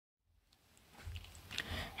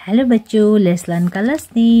Hello बच्चों, let's learn colors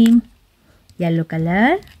name. Yellow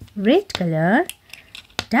color, red color,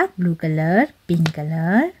 dark blue color, pink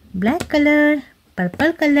color, black color,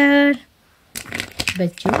 purple color.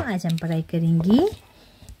 बच्चों आज हम पढ़ाई करेंगे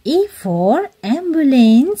A for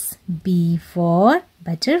ambulance, B for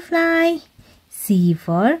butterfly, C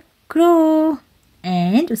for crow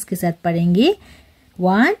and उसके साथ पढ़ेंगे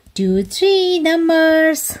 1, 2, 3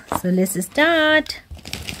 numbers. So let's start.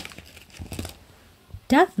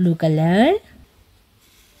 Dark blue color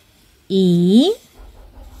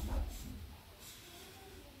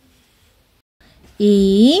A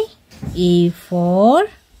for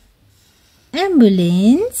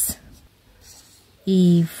ambulance,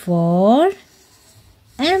 A for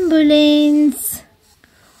ambulance,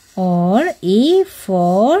 or A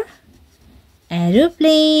for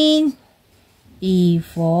aeroplane, A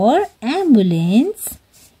for ambulance,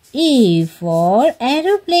 A for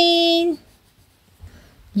aeroplane.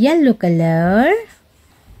 Yellow color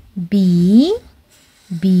B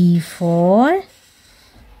for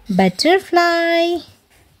butterfly,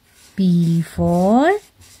 B for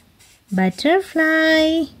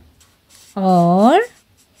butterfly, or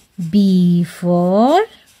B for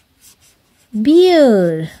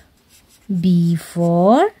bear, B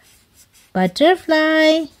for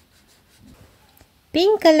butterfly.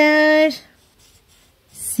 Pink color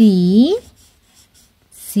C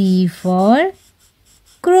for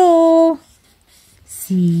crow,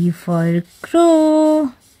 C for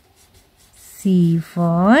crow, C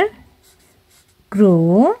for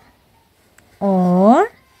crow,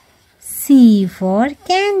 or C for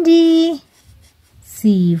candy,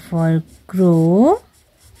 C for crow,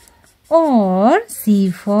 or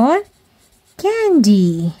C for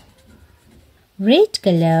candy. Red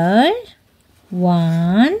color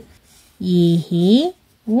 1 ये है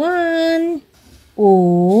 1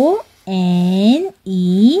 O-N-E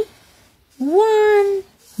 1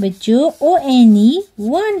 बच्चों O-N-E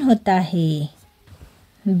 1 होता है.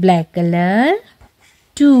 Black colour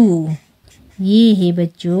 2 ये है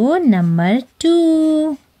बच्चों number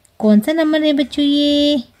 2. कौन सा नंबर है बच्चों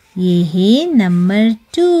ये है नंबर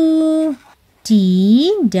 2.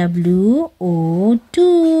 TWO2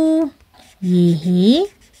 ये है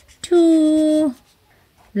 2.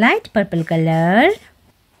 लाइट पर्पल कलर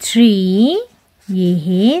 3 ये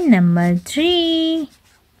है नंबर 3.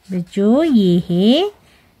 बच्चों ये है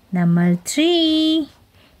number 3.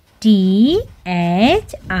 THREE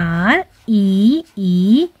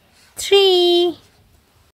 3.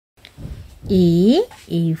 A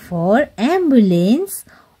for ambulance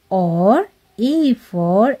or A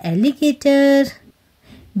for alligator,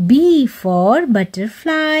 B for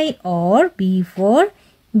butterfly or B for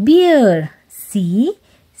bear, C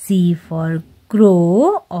for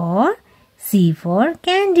crow or C for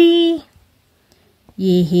candy.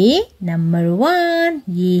 ये है नंबर 1,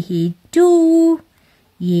 ये है 2,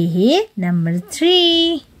 ये है नंबर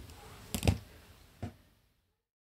 3.